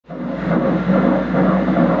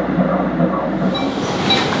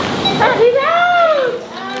He's out!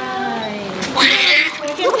 We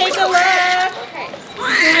can take a look. Okay. You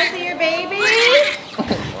wanna see your baby? Oh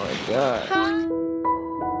my God.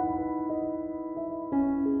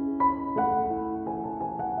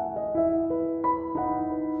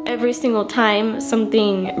 Every single time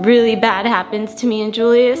something really bad happens to me and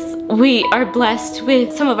Julius, we are blessed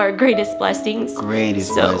with some of our greatest blessings.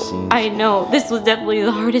 Blessings. I know this was definitely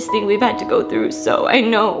the hardest thing we've had to go through, so I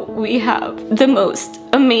know we have the most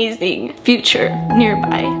amazing future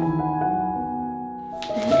nearby.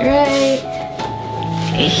 Right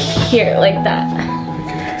here, like that.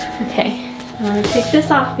 Okay. I'm gonna take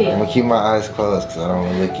this off you. I'm gonna keep my eyes closed because I don't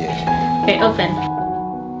want to look at Okay, open.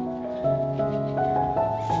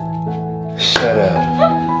 Shut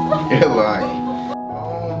up. You're lying.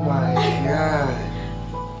 Oh my God.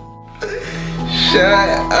 Shut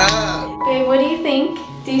up. Babe, what do you think?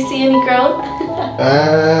 Do you see any growth?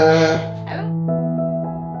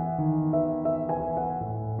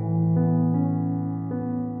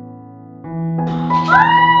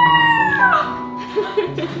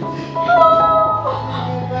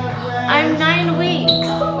 I'm 9 weeks.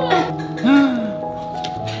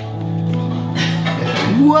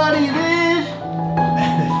 What it is?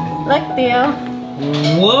 Look, Theo.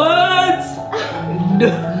 What? No.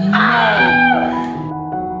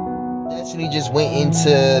 Destiny just went into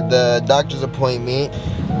the doctor's appointment.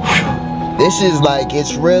 This is like,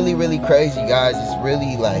 it's really, really crazy, guys. It's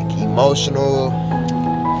really like emotional.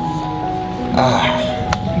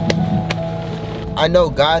 I know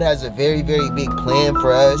God has a very, very big plan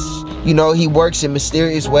for us. You know, he works in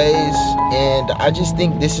mysterious ways, and I just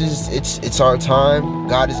think this is, it's our time.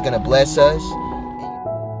 God is gonna bless us.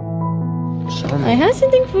 I have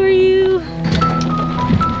something for you.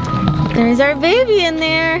 There's our baby in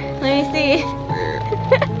there. Let me see.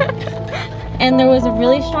 And there was a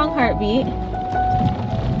really strong heartbeat.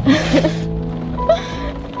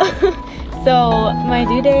 So my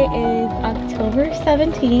due date is October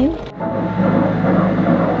 17th.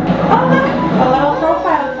 Oh, look, a little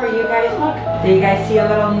profile for you guys. Look, do you guys see a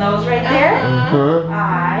little nose right there?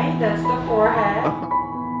 Eye, that's the forehead.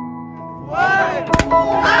 What?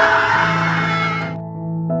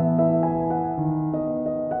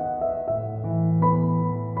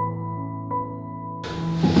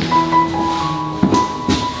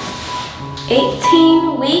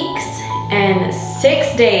 18 weeks and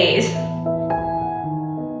 6 days.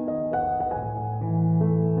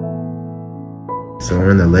 So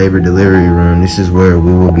we're in the labor delivery room. This is where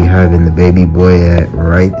we will be having the baby boy at,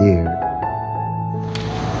 right there.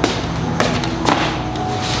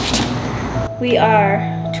 We are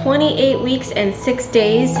 28 weeks and 6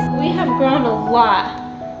 days. We have grown a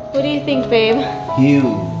lot. What do you think, babe?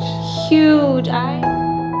 Huge. Huge. I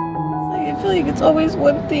feel like it's always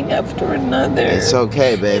one thing after another. It's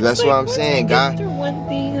okay, babe. That's like what I'm saying, God. After one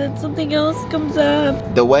thing, then something else comes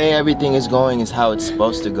up. The way everything is going is how it's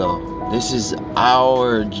supposed to go. This is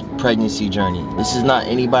our pregnancy journey. This is not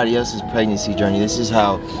anybody else's pregnancy journey. This is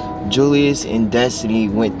how Julius and Destiny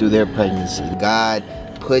went through their pregnancy. God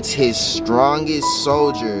puts his strongest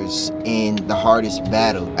soldiers in the hardest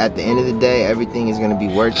battle. At the end of the day, everything is gonna be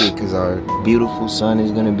worth it because our beautiful son is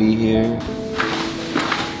gonna be here.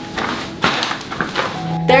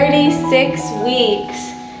 36 weeks.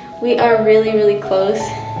 We are really, really close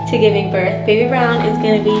to giving birth. Baby Brown is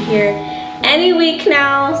gonna be here any week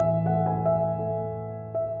now.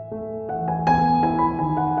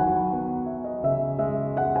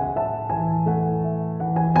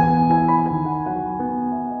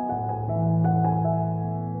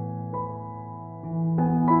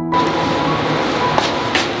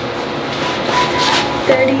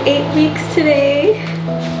 Weeks today.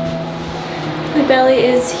 My belly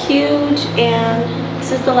is huge and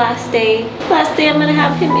this is the last day. Last day I'm gonna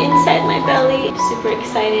have him inside my belly. I'm super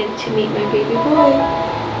excited to meet my baby boy.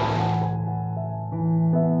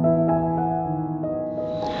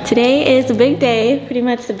 Today is a big day, pretty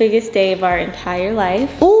much the biggest day of our entire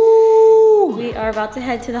life. Ooh. We are about to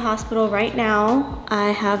head to the hospital right now.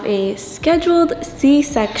 I have a scheduled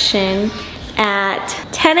C-section at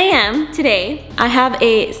 10 a.m. today. I have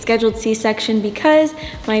a scheduled C-section because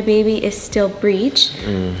my baby is still breech,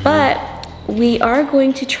 but we are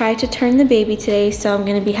going to try to turn the baby today, so I'm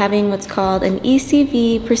going to be having what's called an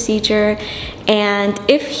ECV procedure, and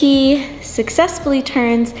if he successfully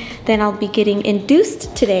turns, then I'll be getting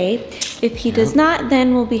induced today. If he does not,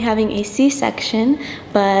 then we'll be having a C-section,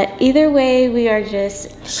 but either way, we are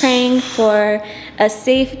just praying for a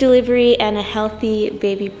safe delivery and a healthy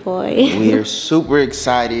baby boy. We are super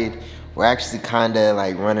excited. we're actually kind of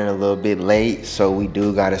like running a little bit late, so we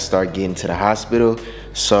do got to start getting to the hospital.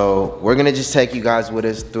 So we're gonna just take you guys with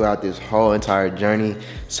us throughout this whole entire journey.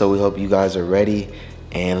 So we hope you guys are ready,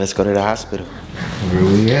 and let's go to the hospital. Where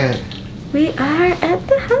we at? We are at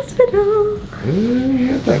the hospital.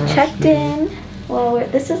 We're checked in. Well,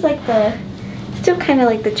 this is like the, still kind of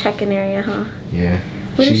like the check-in area, huh? Yeah.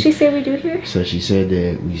 What did she say we do here? So she said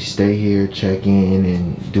that we stay here, check in,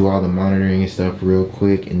 and do all the monitoring and stuff real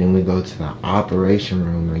quick, and then we go to the operation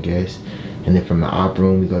room, I guess. And then from the op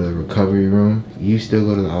room, we go to the recovery room. You still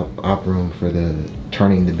go to the op room for the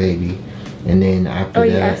turning the baby. And then after that... Oh,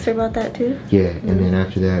 you asked her about that too? Yeah, and then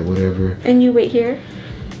after that, whatever. And you wait here?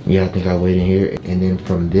 Yeah, I think I wait in here. And then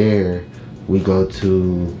from there, we go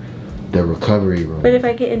to the recovery room. But if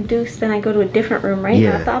I get induced, then I go to a different room, right?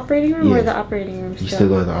 Yeah. Not the operating room, or the operating room still? You still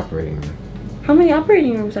go to the operating room. How many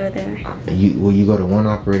operating rooms are there? You go to one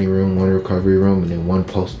operating room, one recovery room, and then one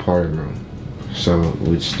postpartum room. So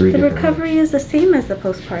it's 3 different The recovery rooms. is the same as the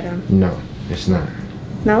postpartum. No, it's not.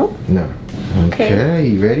 No? No. Okay,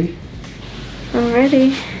 you ready? I'm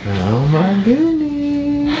ready. Oh my goodness.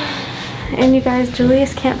 And you guys,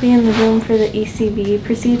 Julius can't be in the room for the ECV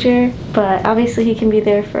procedure, but obviously he can be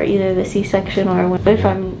there for either the C-section or if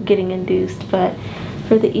I'm getting induced. But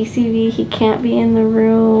for the ECV, he can't be in the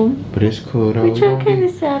room. But it's cool though. Which I'm kind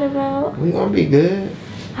of sad about. We gonna be good.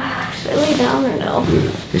 Should I lay down or no?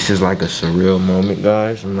 This is like a surreal moment,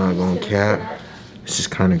 guys. I'm not gonna cap. This is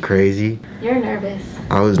kind of crazy. You're nervous.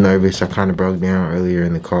 I was nervous. I kind of broke down earlier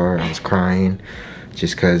in the car. I was crying.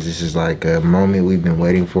 Just because this is like a moment we've been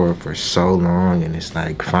waiting for so long, and it's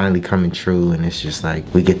like finally coming true, and it's just like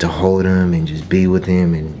we get to hold him and just be with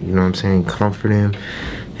him, and you know what I'm saying, comfort him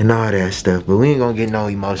and all that stuff. But we ain't gonna get no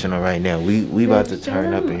emotional right now. We about to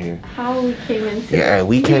turn up in here. How we came into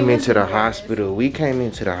we came into the hospital. We came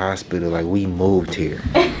into the hospital like we moved here.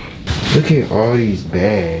 Look at all these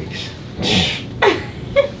bags.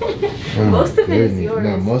 Oh, most of it is yours.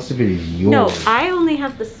 No, most of it is yours. No, I only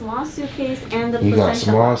have the small suitcase and the placenta. You got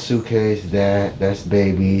small suitcase, that's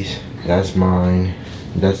baby's, that's mine,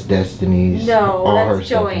 that's Destiny's. No, all that's her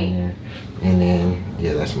stuff Joey. in there. And then,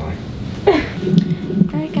 yeah, that's mine.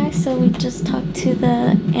 Alright guys, so we just talked to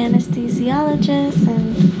the anesthesiologist,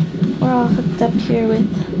 and we're all hooked up here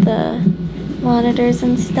with the monitors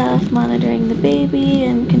and stuff, monitoring the baby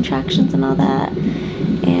and contractions and all that.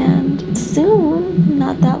 And soon,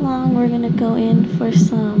 not that long, we're gonna go in for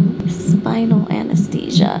some spinal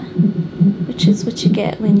anesthesia, which is what you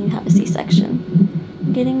get when you have a C-section.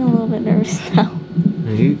 I'm getting a little bit nervous now.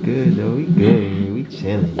 You good though, we good, we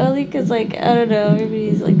chilling. Only cause like, I don't know,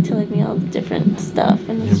 everybody's like telling me all the different stuff,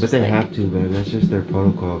 and it's but they like, have to, babe, that's just their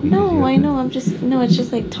protocol. No, I know, it's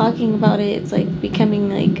just like talking about it, it's like becoming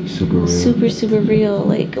like super real,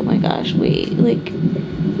 like, oh my gosh, wait, like,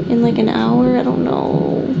 in like an hour, I don't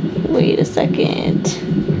know, wait a second.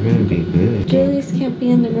 We're gonna be good. Julius can't be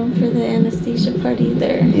in the room for the anesthesia part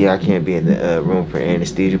either. Yeah, I can't be in the room for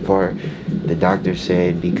anesthesia part. The doctor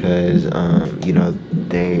said because, you know,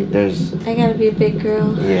 there's... I gotta be a big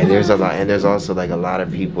girl. Yeah, there's a lot, and there's also like a lot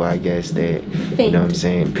of people, I guess, that, faint. You know what I'm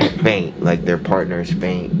saying, faint, like their partners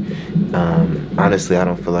faint. Honestly, I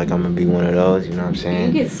don't feel like I'm gonna be one of those, you know what I'm saying?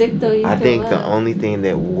 You get sick though, I think the only thing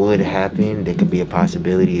that would happen, that could be a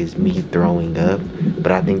possibility, is me throwing up,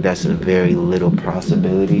 but I think that's a very little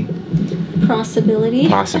possibility. Possibility,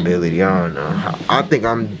 I don't know. I think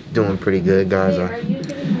I'm doing pretty good, guys. Wait, are you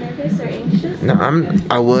getting nervous or anxious? No,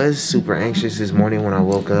 I was super anxious this morning when I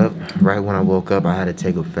woke up. Right when I woke up, I had to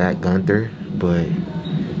take a fat Gunther, but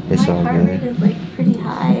it's all good. My heart rate is like pretty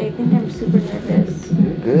high. I think I'm super nervous.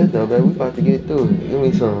 You're good though, babe. We about to get through it. Give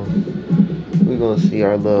me some. We gonna see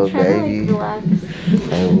our little baby. To, like,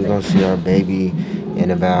 relax. And we gonna see our baby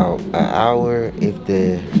in about an hour. If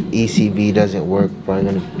the ECV doesn't work, probably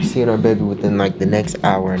gonna be seeing our baby within like the next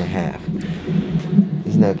hour and a half.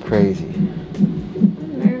 Isn't that crazy?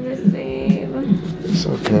 I'm nervous, babe. It's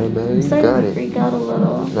okay, baby. You got it. I'm starting to freak out a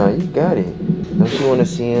little. No, you got it. Don't you want to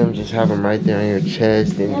see him? Just have him right there on your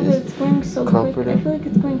chest and yeah, just but it's going so quick. I feel like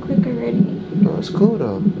it's going quick already. No, it's cool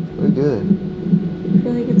though. We're good. I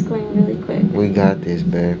feel like it's going really quick. We got this,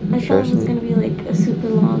 babe. I thought it was gonna be like a super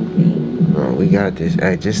long thing. No, we got this.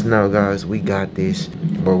 Hey, just know, guys, we got this.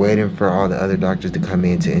 We're waiting for all the other doctors to come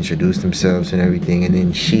in to introduce themselves and everything, and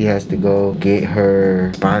then she has to go get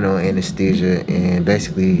her spinal anesthesia, and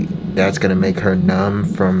basically that's gonna make her numb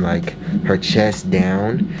from like her chest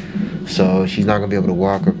down. So she's not gonna be able to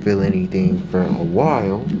walk or feel anything for a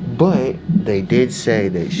while, but they did say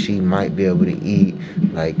that she might be able to eat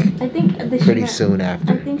like pretty soon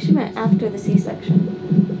after. I think she meant after the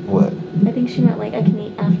C-section. What? I think she meant like I can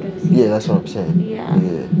eat after the C-section. Yeah, that's what I'm saying. Yeah.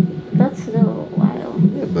 That's still a while.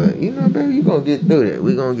 Yeah, but you know, baby, you gonna get through that.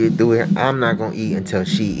 We gonna get through it. I'm not gonna eat until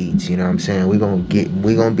she eats. You know what I'm saying? We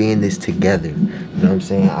gonna be in this together. You know what I'm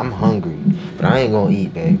saying? I'm hungry, but I ain't gonna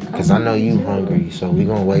eat, babe, because I know you hungry. So we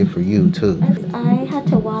gonna wait for you too. I had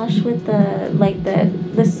to wash with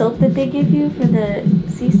the soap that they give you for the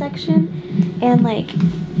C-section, and like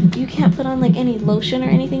you can't put on like any lotion or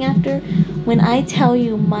anything after. When I tell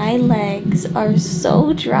you my legs are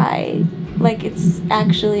so dry, like it's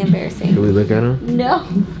actually embarrassing. Can we look at them? No.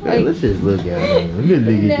 Hey, let's just look at them. Look at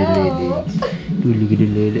the ladies. Look at the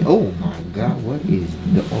lady. Oh my God, what is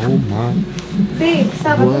the? Oh my. Babe,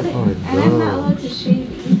 stop. What And I'm not allowed to shave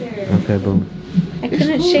either. Okay, boom. I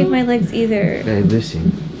couldn't shave my legs either. Hey,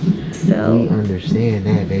 listen. So. We understand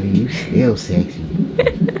that, baby. You still sexy.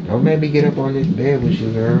 Don't make me get up on this bed with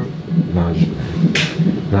you, girl.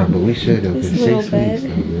 Nah, but we should though. This 'Cause little 6 bed.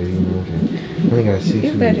 weeks though, baby. You know what I'm saying? I only got 6 weeks.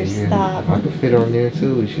 You better stop. I can fit on there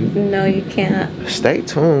too with you. No, you can't. Stay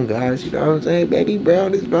tuned, guys. You know what I'm saying? Baby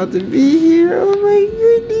Brown is about to be here. Oh my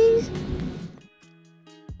goodness.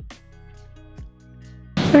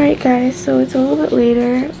 Alright guys, so it's a little bit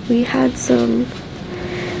later. We had some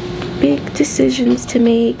big decisions to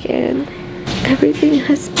make and everything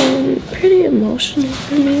has been pretty emotional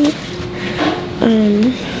for me.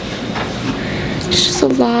 It's just a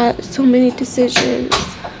lot, so many decisions.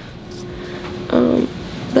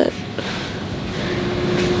 But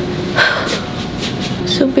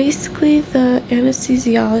so basically the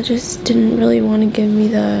anesthesiologist didn't really want to give me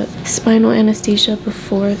the spinal anesthesia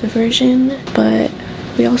before the version, but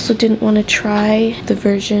we also didn't want to try the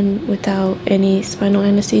version without any spinal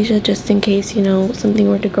anesthesia just in case, you know, something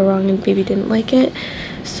were to go wrong and baby didn't like it.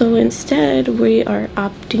 So instead we are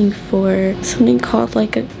opting for something called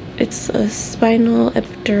it's a spinal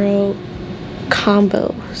epidural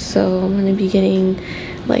combo. So I'm going to be getting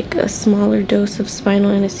like a smaller dose of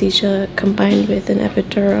spinal anesthesia combined with an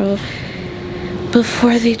epidural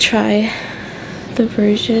before they try the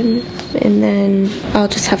version, and then I'll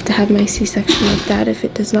just have to have my C-section like that if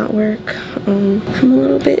it does not work. I'm a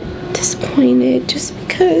little bit disappointed just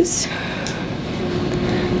because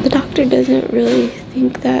the doctor doesn't really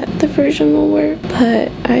think that the version will work,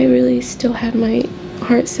 but I really still had my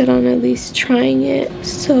heart set on at least trying it,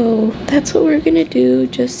 so that's what we're gonna do,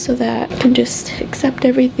 just so that I can just accept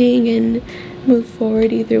everything and move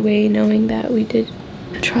forward either way, knowing that we did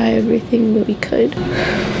try everything that we could.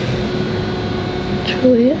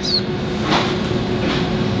 Julius,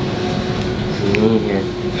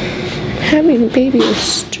 having a baby is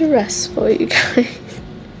stressful, you guys.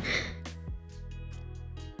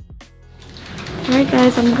 Alright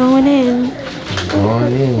guys, I'm going in.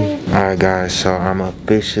 Alright guys, so I'm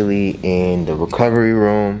officially in the recovery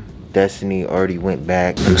room. Destiny already went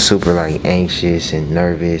back. I'm super like anxious and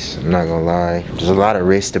nervous, I'm not gonna lie. There's a lot of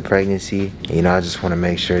risk to pregnancy. You know, I just want to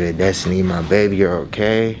make sure that Destiny and my baby are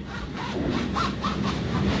okay.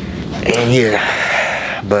 And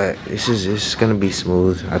yeah, but this is gonna be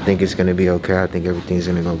smooth. I think it's gonna be okay. I think everything's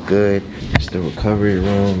gonna go good. It's the recovery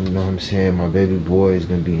room, you know what I'm saying? My baby boy is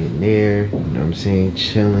gonna be in there, you know what I'm saying,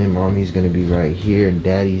 chilling. Mommy's gonna be right here, and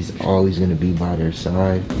daddy's always gonna be by their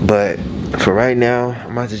side. But for right now,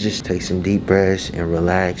 I'm about to just take some deep breaths and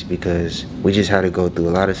relax, because we just had to go through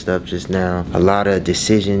a lot of stuff just now, a lot of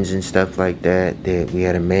decisions and stuff like that we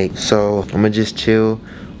had to make. So I'm gonna just chill,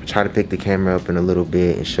 try to pick the camera up in a little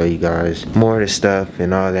bit and show you guys more of the stuff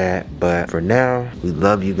and all that. But for now, we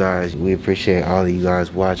love you guys. We appreciate all of you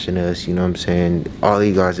guys watching us, you know what I'm saying? All of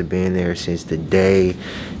you guys have been there since the day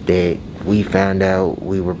that we found out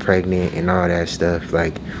we were pregnant and all that stuff.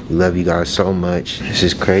 Like, we love you guys so much. This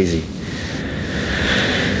is crazy.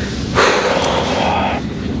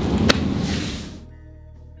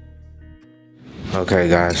 Okay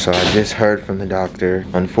guys, so I just heard from the doctor.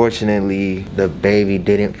 Unfortunately, the baby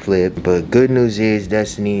didn't flip, but good news is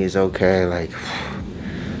Destiny is okay. Like,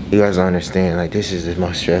 you guys don't understand, like, this is the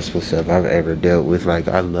most stressful stuff I've ever dealt with. Like,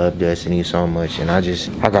 I love Destiny so much, and I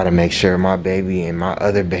gotta make sure my baby and my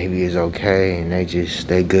other baby is okay, and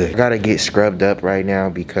they good. I gotta get scrubbed up right now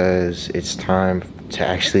because it's time to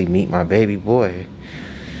actually meet my baby boy.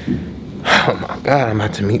 Oh my God, I'm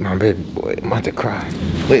about to meet my baby boy. I'm about to cry.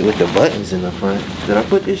 Wait, with the buttons in the front. Did I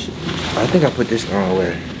put this? I think I put this the wrong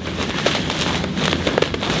way.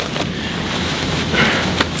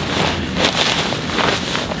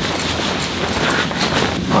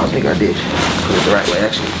 Oh, I think I did put it the right way,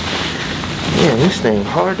 actually. Man, this thing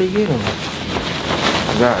hard to get on.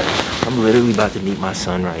 God, I'm literally about to meet my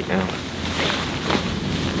son right now.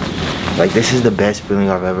 Like, this is the best feeling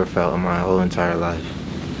I've ever felt in my whole entire life.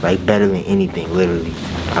 Like, better than anything, literally.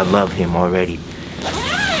 I love him already.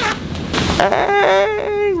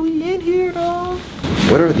 Hey, we in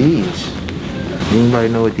What are these? Anybody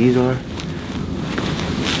know what these are?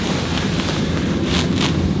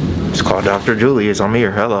 It's called Dr. Julius. I'm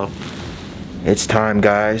here. Hello. It's time,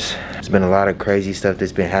 guys. There's been a lot of crazy stuff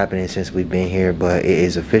that's been happening since we've been here, but it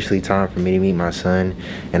is officially time for me to meet my son,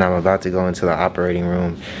 and I'm about to go into the operating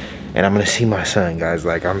room, and I'm gonna see my son, guys.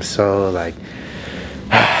 Like, I'm so, like,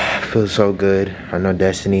 I feel so good. I know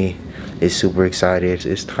Destiny is super excited.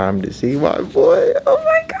 It's time to see my boy. Oh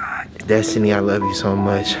my God. Destiny, I love you so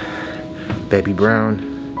much. Baby Brown,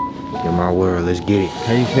 you're my world. Let's get it.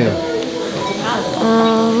 How you feel?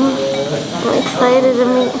 I'm excited to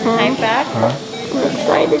meet him. I'm back. Huh? I'm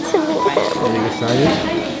excited to meet him. Are you excited?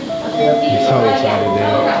 I'm so excited,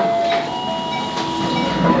 man.